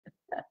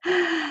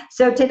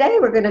So today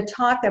we're going to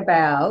talk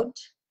about,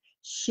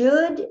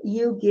 should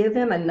you give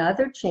him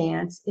another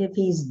chance if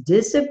he's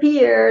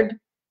disappeared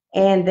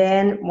and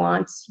then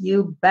wants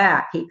you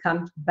back? He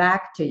comes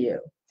back to you,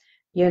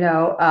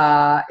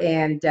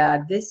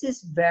 this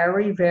is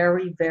very,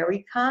 very,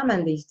 very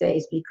common these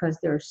days because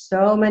there are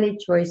so many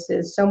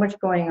choices, so much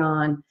going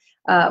on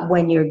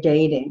when you're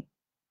dating.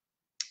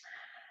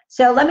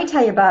 So let me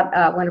tell you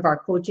about one of our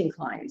coaching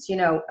clients.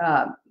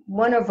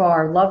 One of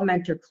our Love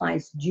Mentor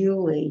clients,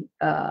 Julie,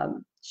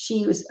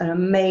 she was an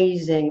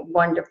amazing,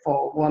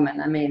 wonderful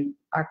woman. I mean,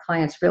 our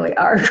clients really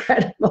are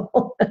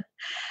incredible.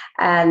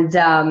 and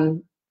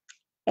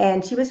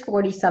she was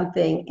 40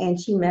 something, and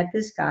she met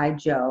this guy,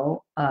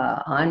 Joe,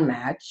 on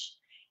Match,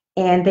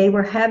 and they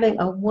were having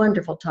a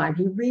wonderful time.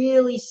 He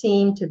really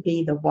seemed to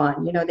be the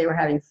one. They were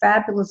having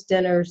fabulous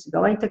dinners,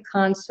 going to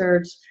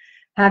concerts,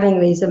 having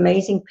these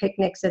amazing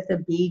picnics at the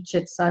beach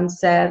at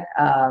sunset.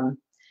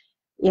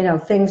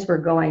 Things were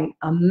going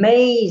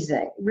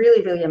amazing,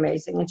 really, really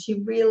amazing. And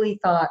she really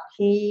thought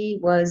he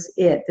was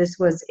it. This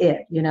was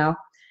it,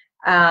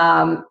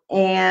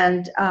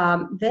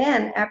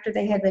 then after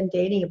they had been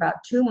dating about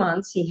 2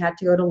 months, he had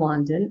to go to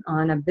London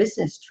on a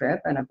business trip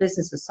and a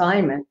business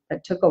assignment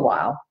that took a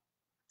while.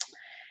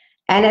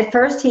 And at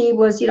first he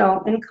was,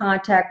 in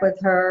contact with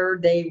her.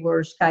 They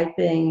were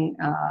Skyping,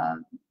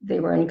 they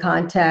were in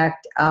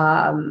contact,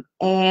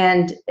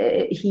 and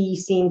he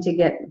seemed to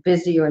get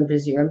busier and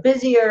busier and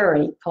busier,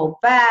 and he pulled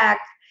back.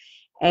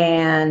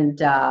 And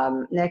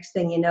next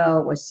thing you know,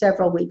 it was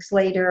several weeks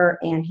later,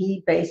 and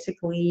he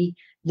basically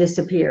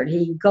disappeared.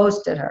 He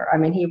ghosted her. I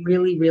mean, he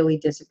really, really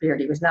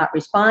disappeared. He was not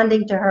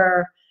responding to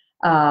her,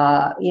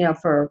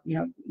 for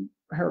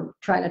her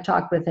trying to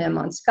talk with him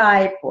on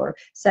Skype or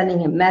sending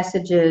him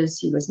messages.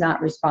 He was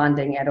not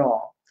responding at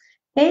all.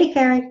 Hey,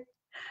 Carrie.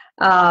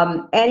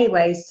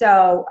 Anyway,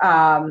 so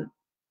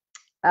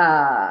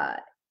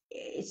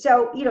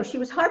she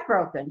was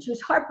heartbroken. She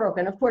was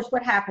heartbroken. Of course,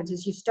 what happens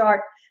is you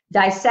start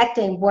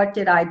dissecting, what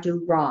did I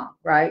do wrong,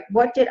 right?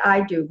 What did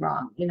I do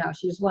wrong?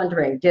 She was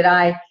wondering, did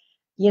I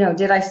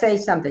say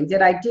something?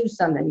 Did I do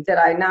something? Did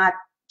I not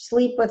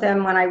sleep with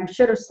him when I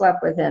should have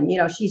slept with him?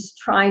 She's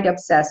trying to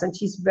obsess, and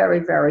she's very,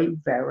 very,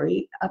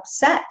 very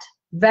upset.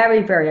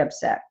 Very, very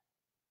upset.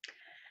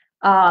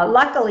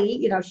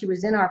 Luckily, she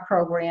was in our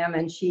program,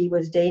 and she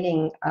was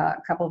dating a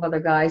couple of other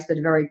guys, but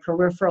very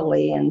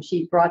peripherally, and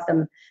she brought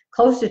them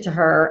closer to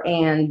her,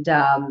 and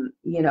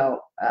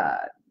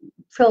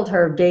filled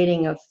her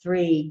dating of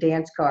 3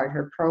 dance card,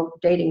 her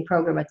dating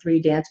program of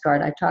 3 dance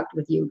card. I talked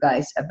with you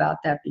guys about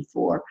that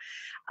before.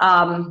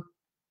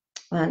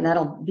 And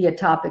that'll be a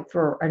topic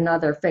for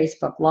another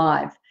Facebook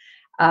Live.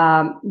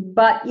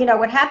 But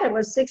what happened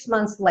was 6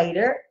 months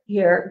later,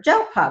 here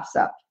Joe pops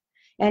up,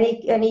 and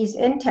he's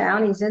in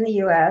town. He's in the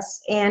U.S.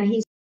 and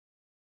he's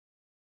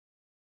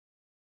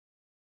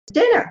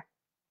dinner,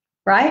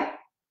 right?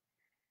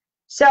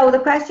 So the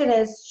question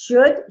is,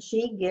 should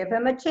she give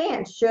him a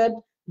chance? Should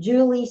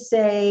Julie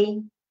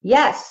say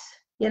yes?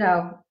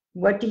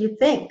 What do you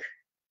think?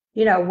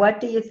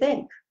 What do you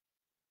think?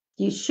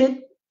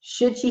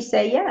 Should she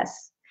say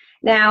yes?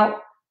 Now,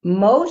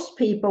 most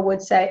people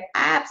would say,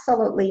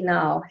 absolutely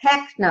no,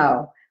 heck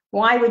no.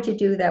 Why would you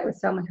do that with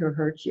someone who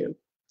hurt you?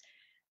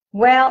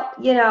 Well,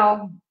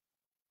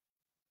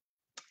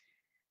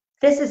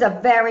 this is a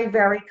very,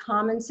 very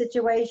common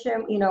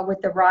situation, with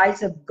the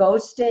rise of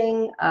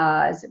ghosting,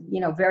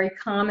 very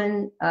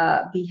common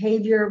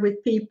behavior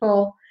with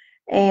people.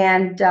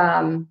 And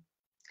I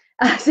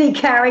see,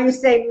 Carrie, you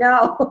say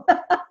no.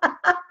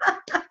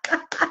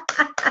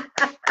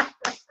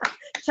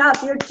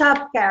 You're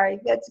tough, Carrie.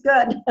 That's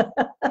good.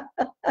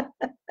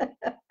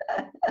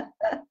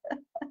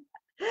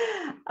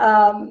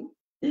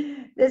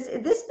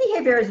 This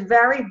behavior is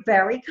very,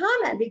 very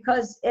common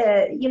because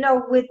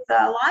with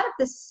a lot of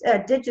this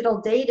digital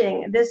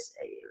dating, this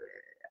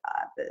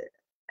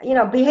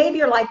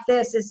behavior like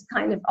this is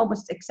kind of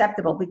almost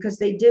acceptable because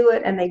they do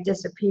it and they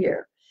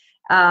disappear.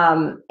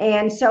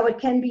 And so it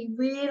can be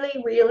really,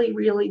 really,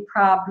 really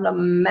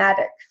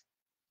problematic.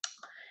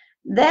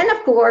 Then,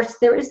 of course,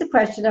 there is the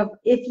question of,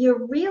 if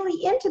you're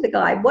really into the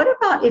guy, what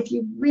about if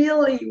you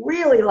really,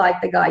 really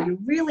like the guy, you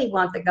really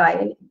want the guy,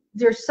 and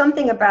there's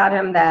something about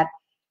him that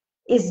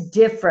is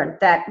different,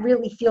 that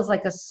really feels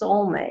like a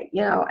soulmate,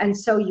 and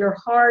so your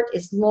heart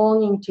is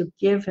longing to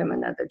give him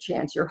another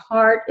chance. Your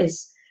heart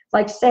is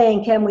like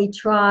saying, can we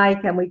try?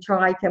 Can we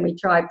try? Can we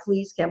try?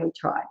 Please, can we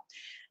try?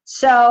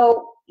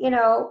 So,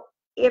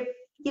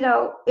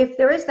 if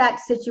there is that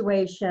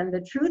situation,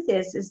 the truth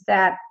is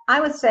that I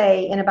would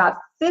say in about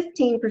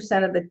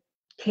 15% of the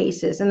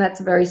cases, and that's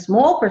a very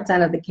small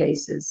percent of the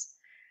cases,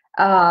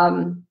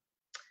 the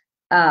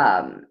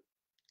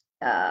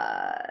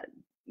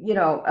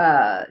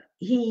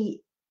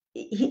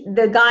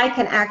guy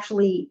can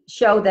actually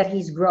show that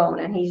he's grown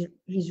and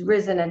he's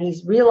risen and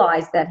he's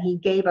realized that he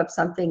gave up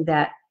something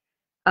that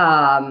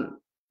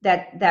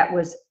that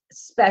was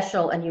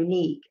special and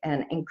unique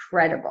and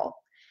incredible.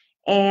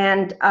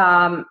 And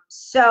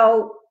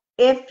so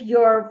if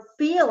you're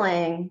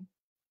feeling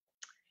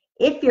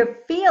if you're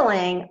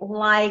feeling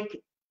like,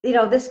 you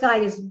know, this guy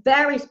is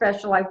very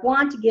special, I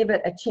want to give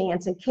it a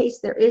chance in case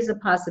there is a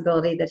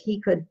possibility that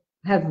he could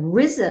have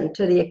risen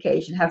to the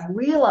occasion, have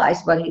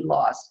realized what he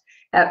lost,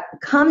 have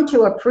come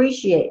to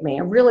appreciate me,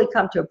 and really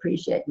come to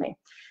appreciate me.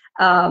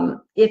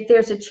 If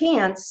there's a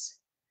chance,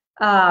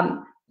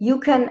 you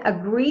can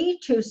agree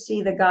to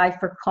see the guy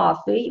for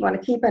coffee. You want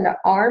to keep it at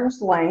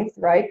arm's length,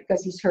 right?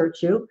 Because he's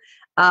hurt you.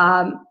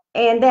 And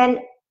then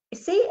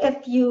see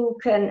if you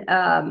can,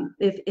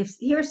 if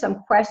here's some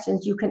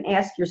questions you can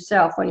ask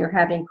yourself when you're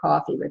having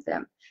coffee with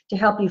him to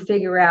help you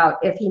figure out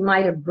if he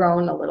might have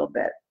grown a little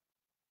bit.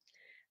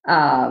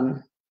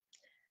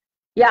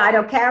 Yeah, I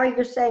know, Carrie,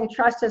 you're saying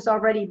trust has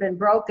already been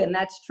broken.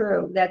 That's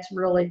true. That's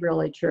really,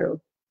 really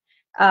true.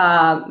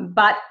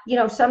 But, you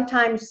know,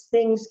 sometimes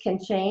things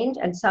can change,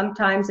 and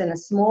sometimes in a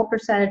small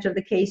percentage of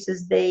the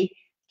cases, they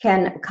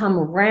can come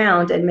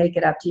around and make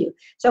it up to you.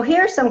 So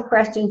here's some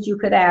questions you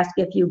could ask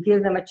if you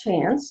give them a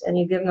chance and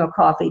you give them a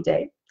coffee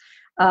date.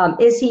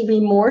 Is he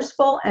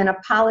remorseful and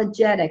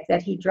apologetic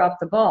that he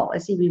dropped the ball?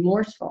 Is he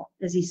remorseful?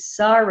 Is he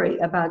sorry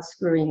about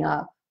screwing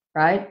up,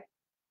 right?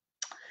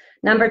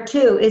 Number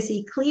two, is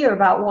he clear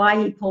about why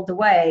he pulled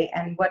away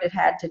and what it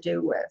had to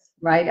do with,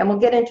 right? And we'll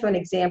get into an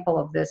example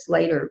of this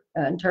later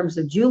in terms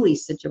of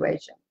Julie's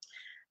situation.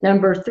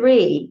 Number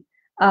three,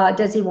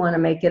 does he want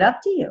to make it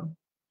up to you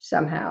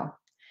somehow?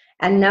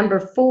 And number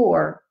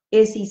four,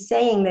 is he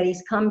saying that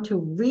he's come to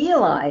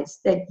realize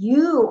that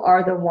you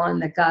are the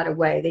one that got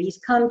away, that he's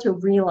come to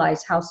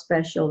realize how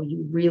special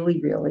you really,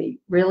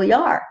 really, really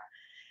are?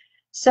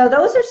 So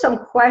those are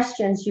some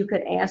questions you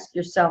could ask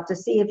yourself to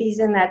see if he's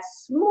in that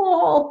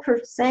small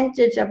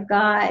percentage of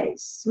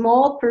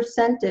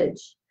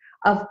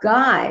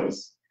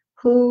guys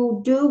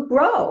who do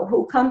grow,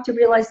 who come to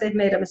realize they've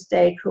made a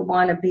mistake, who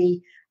want to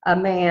be a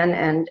man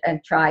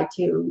and try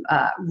to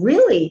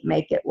really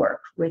make it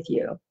work with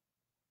you.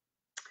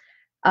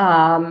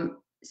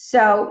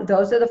 So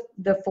those are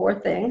the four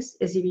things.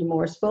 Is he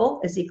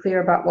remorseful? Is he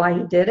clear about why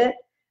he did it?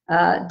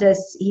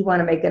 Does he want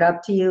to make it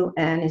up to you?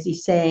 And is he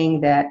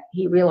saying that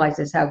he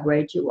realizes how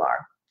great you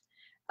are?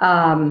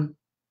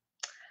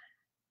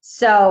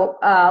 So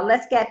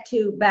let's get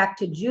back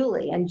to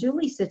Julie. And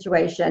Julie's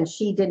situation,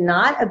 she did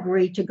not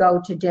agree to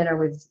go to dinner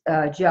with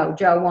Joe.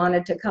 Joe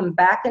wanted to come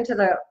back into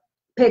the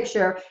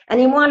picture, and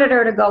he wanted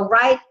her to go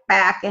right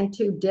back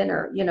into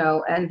dinner, you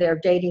know, and their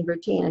dating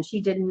routine. And she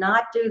did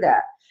not do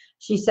that.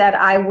 She said,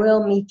 I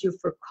will meet you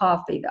for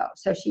coffee, though.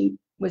 So she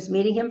was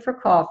meeting him for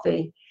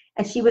coffee.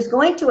 And she was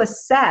going to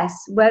assess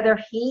whether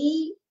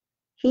he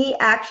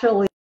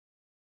actually,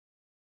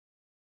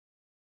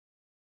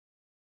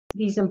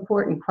 these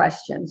important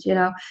questions, you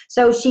know.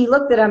 So she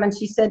looked at him and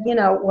she said, you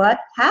know, what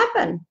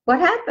happened? What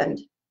happened?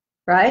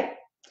 Right?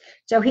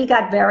 So he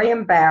got very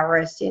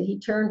embarrassed and he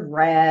turned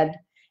red.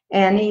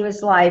 And he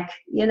was like,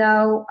 you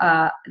know,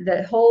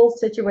 the whole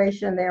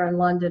situation there in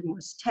London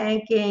was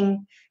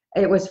tanking.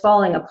 It was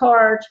falling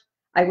apart.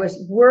 I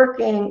was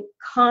working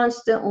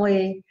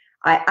constantly.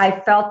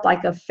 I felt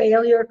like a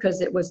failure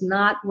because it was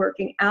not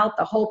working out.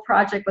 The whole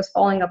project was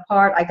falling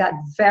apart. I got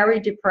very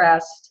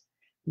depressed,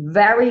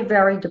 very,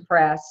 very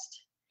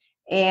depressed.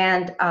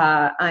 And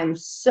I'm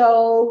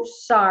so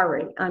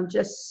sorry. I'm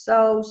just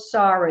so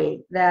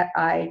sorry that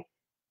I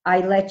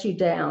let you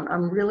down.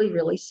 I'm really,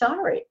 really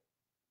sorry.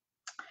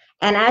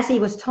 And as he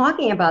was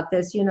talking about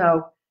this, you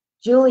know,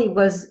 Julie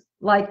was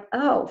like,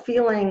 oh,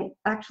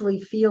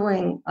 actually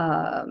feeling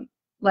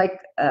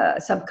like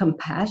some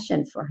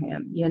compassion for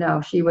him. You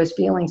know, she was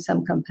feeling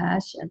some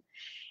compassion.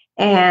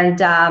 And,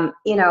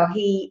 you know,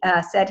 he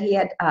said he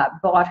had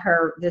bought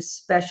her this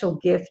special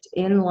gift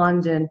in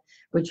London,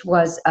 which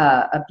was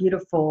a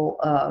beautiful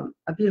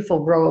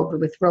robe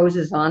with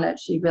roses on it.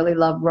 She really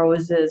loved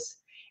roses.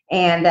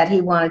 And that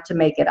he wanted to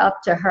make it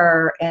up to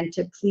her and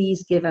to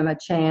please give him a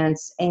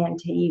chance. And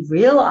he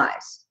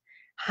realized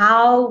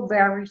how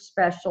very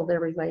special their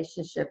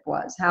relationship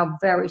was, how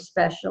very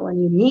special and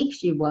unique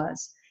she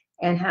was,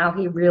 and how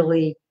he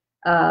really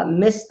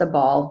missed the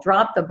ball,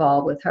 dropped the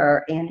ball with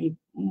her, and he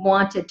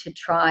wanted to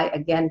try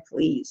again.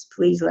 Please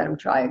let him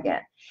try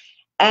again.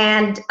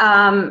 And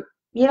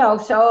you know,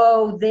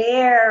 so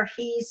there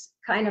he's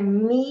kind of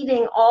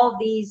meeting all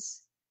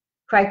these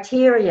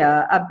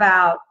criteria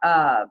about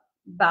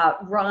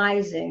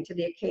rising to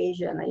the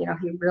occasion. You know,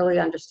 he really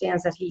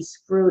understands that he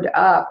screwed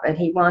up and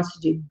he wants to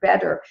do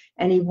better,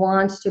 and he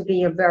wants to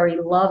be a very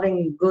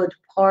loving, good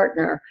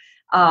partner.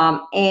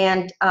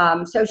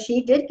 So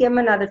she did give him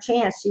another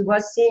chance. She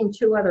was seeing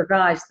two other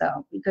guys,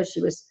 though, because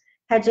she was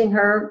hedging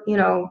her, you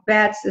know,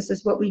 bets. This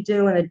is what we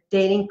do in a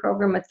dating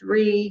program of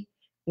 3.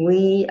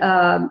 We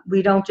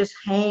don't just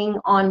hang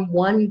on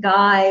one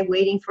guy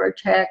waiting for a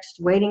text,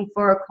 waiting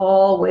for a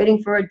call,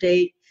 waiting for a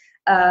date.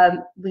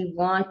 We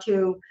want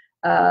to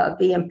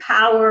be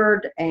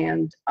empowered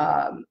and,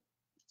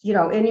 you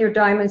know, in your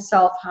diamond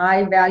self,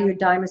 high value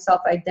diamond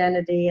self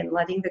identity, and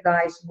letting the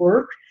guys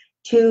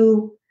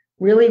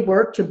really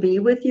work to be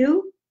with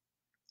you.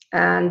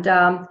 And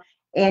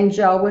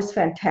Joe was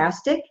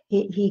fantastic.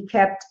 He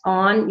kept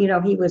on, you know,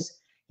 he was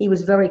He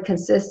was very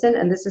consistent,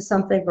 and this is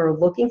something we're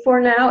looking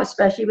for now,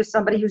 especially with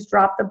somebody who's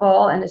dropped the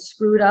ball and is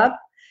screwed up.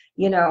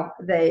 You know,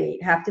 they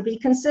have to be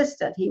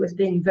consistent. He was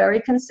being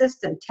very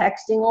consistent,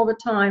 texting all the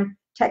time,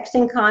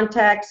 texting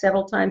contacts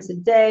several times a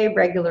day,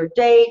 regular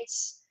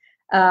dates,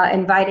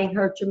 inviting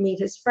her to meet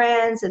his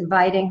friends,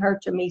 inviting her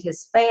to meet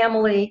his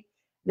family.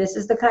 This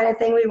is the kind of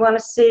thing we want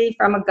to see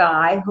from a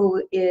guy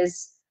who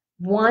is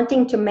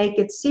wanting to make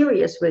it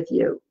serious with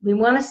you. We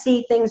want to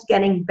see things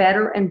getting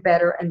better and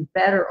better and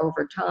better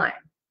over time,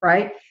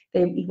 right?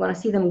 We want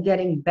to see them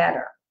getting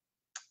better.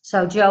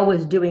 So Joe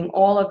was doing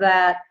all of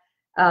that.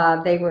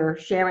 They were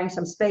sharing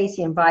some space.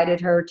 He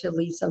invited her to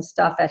leave some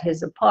stuff at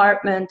his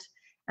apartment.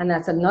 And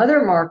that's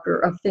another marker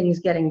of things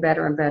getting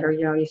better and better.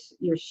 You know,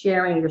 you're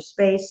sharing your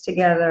space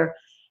together.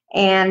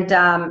 And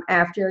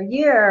after a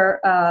year,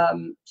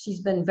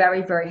 she's been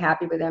very, very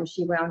happy with him.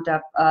 She wound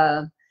up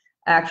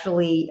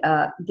actually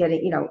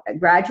getting, you know,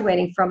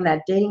 graduating from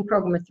that dating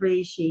program of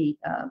 3. She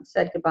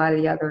said goodbye to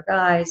the other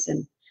guys,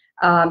 and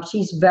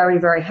she's very,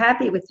 very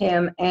happy with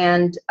him.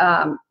 And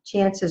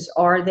chances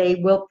are they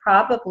will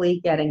probably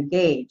get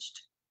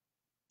engaged.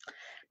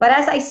 But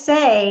as I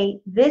say,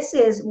 this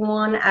is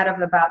one out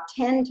of about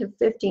 10 to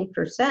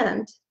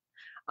 15%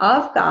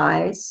 of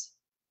guys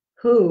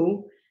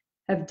who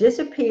have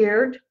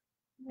disappeared,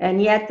 and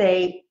yet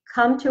they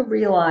come to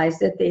realize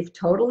that they've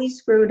totally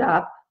screwed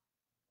up,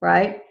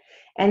 right?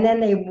 And then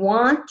they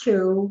want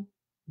to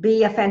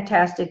be a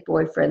fantastic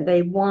boyfriend.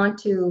 They want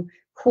to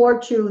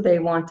court you. They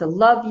want to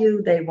love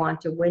you. They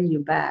want to win you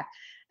back.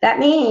 That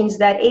means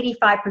that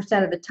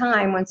 85% of the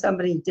time when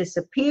somebody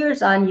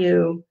disappears on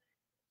you,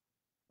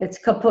 it's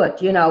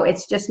kaput. You know,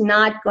 it's just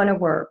not going to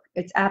work.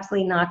 It's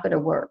absolutely not going to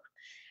work.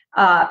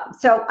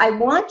 So I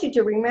want you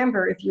to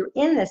remember, if you're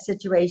in this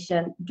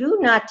situation, do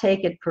not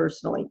take it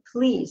personally,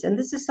 please. And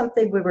this is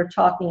something we were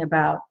talking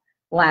about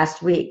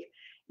last week.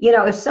 You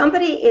know, if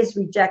somebody is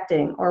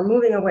rejecting or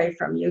moving away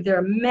from you, there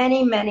are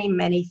many, many,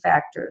 many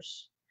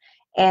factors.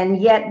 And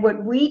yet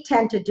what we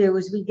tend to do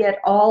is we get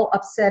all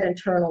upset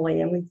internally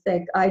and we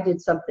think, I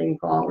did something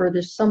wrong, or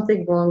there's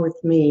something wrong with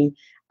me.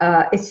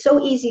 It's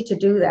so easy to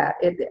do that.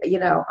 You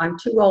know, I'm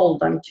too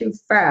old, I'm too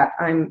fat,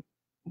 I'm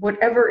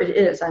whatever it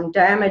is, I'm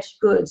damaged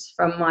goods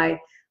from my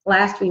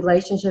last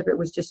relationship. It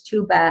was just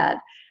too bad.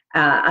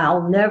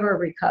 I'll never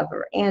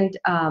recover. And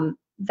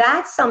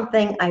that's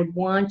something I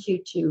want you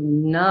to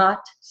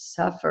not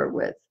suffer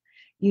with.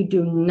 You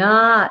do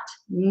not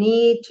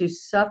need to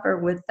suffer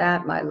with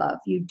that, my love.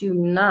 You do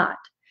not.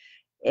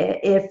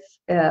 If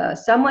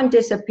someone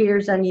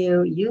disappears on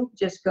you, you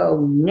just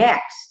go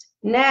next,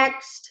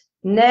 next,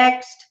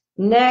 next,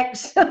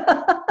 next.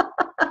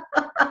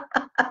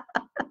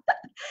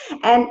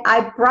 And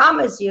I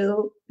promise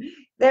you,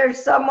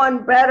 there's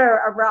someone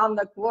better around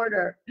the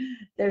corner.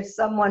 There's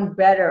someone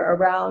better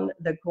around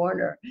the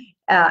corner.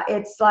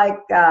 It's like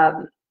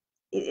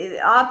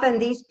often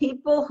these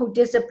people who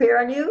disappear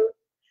on you,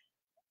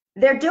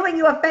 they're doing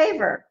you a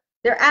favor.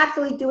 They're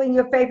absolutely doing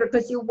you a favor,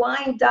 because you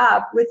wind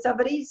up with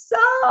somebody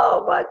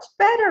so much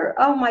better.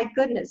 Oh my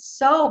goodness,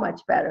 so much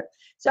better.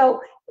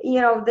 So,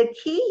 you know, the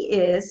key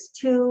is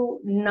to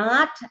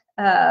not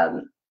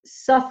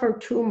suffer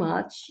too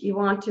much. You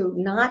want to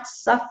not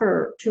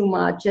suffer too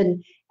much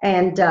and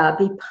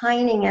be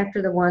pining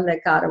after the one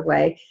that got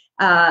away.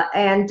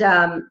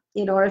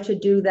 In order to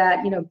do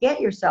that, you know, get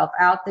yourself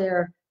out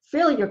there,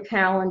 fill your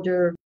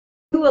calendar,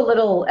 do a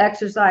little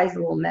exercise, a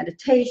little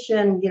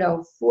meditation, you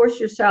know, force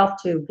yourself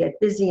to get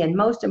busy, and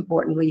most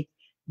importantly,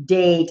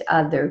 date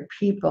other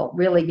people.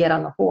 Really get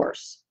on the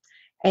horse.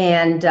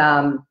 And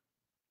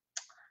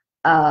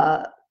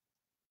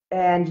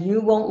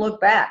you won't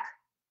look back.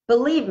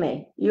 Believe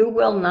me, you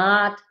will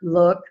not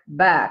look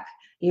back.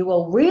 You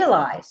will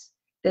realize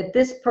that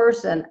this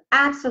person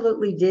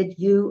absolutely did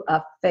you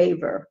a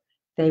favor.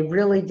 They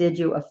really did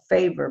you a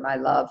favor, my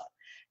love.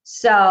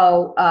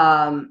 So,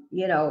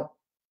 you know,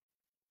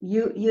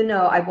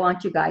 I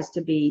want you guys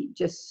to be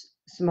just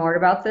smart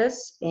about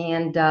this,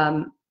 and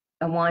I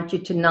want you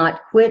to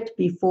not quit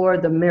before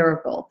the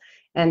miracle.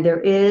 And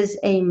there is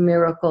a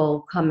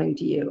miracle coming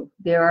to you.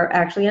 There are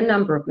actually a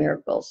number of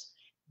miracles,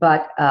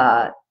 but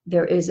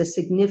there is a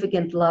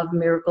significant love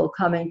miracle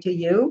coming to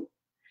you.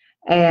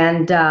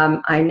 And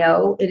I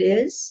know it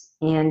is,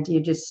 and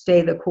you just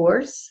stay the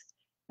course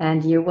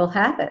and you will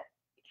have it.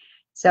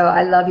 So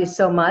I love you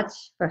so much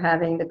for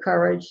having the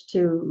courage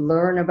to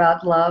learn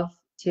about love,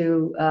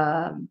 to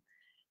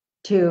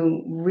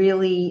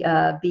really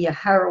be a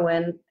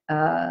heroine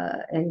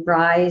and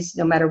rise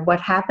no matter what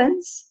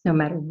happens,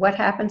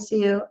 to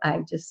you.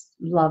 I just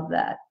love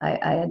that.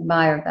 I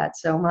admire that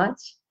so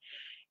much.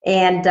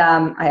 And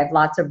I have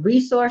lots of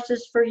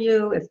resources for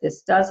you if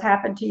this does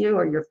happen to you,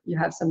 or you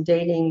have some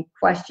dating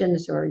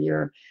questions, or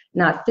you're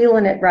not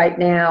feeling it right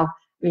now.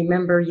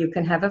 Remember, you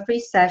can have a free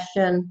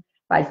session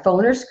by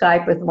phone or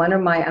Skype with one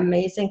of my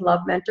amazing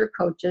Love Mentor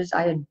coaches.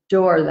 I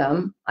adore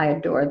them.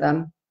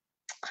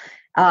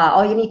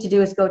 All you need to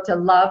do is go to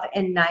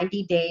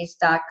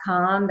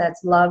lovin90days.com.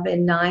 That's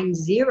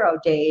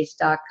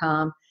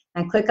lovin90days.com,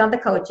 and click on the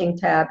coaching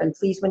tab. And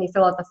please, when you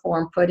fill out the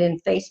form, put in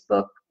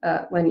Facebook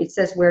when it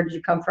says, where did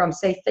you come from?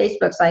 Say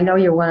Facebook. So I know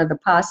you're one of the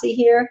posse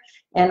here,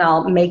 and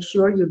I'll make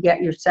sure you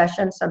get your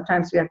session.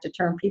 Sometimes we have to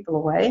turn people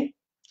away.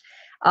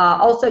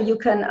 Also, you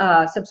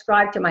can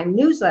subscribe to my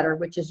newsletter,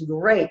 which is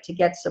great to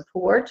get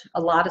support,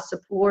 a lot of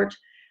support.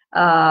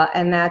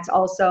 And that's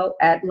also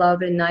at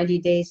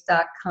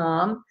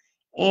lovin90days.com.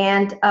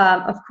 And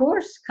of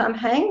course, come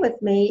hang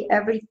with me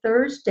every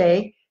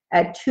Thursday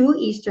at 2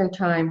 Eastern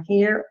Time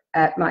here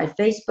at my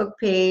Facebook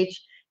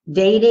page,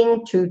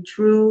 Dating to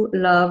True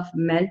Love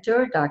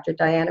Mentor, Dr.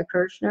 Diana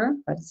Kirshner,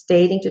 but it's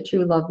Dating to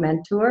True Love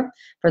Mentor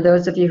for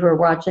those of you who are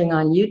watching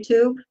on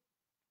YouTube.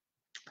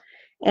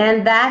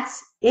 And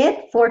that's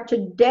it for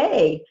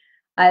today.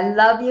 I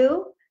love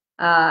you.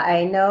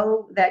 I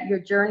know that your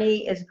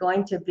journey is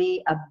going to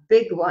be a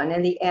big one.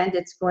 In the end,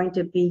 it's going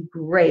to be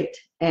great.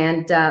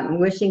 And I'm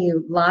wishing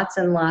you lots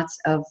and lots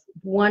of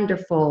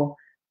wonderful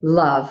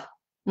love.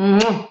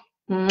 Mwah,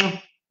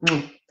 mwah,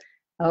 mwah.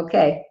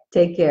 Okay,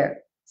 take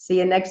care. See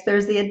you next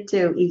Thursday at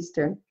 2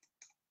 Eastern.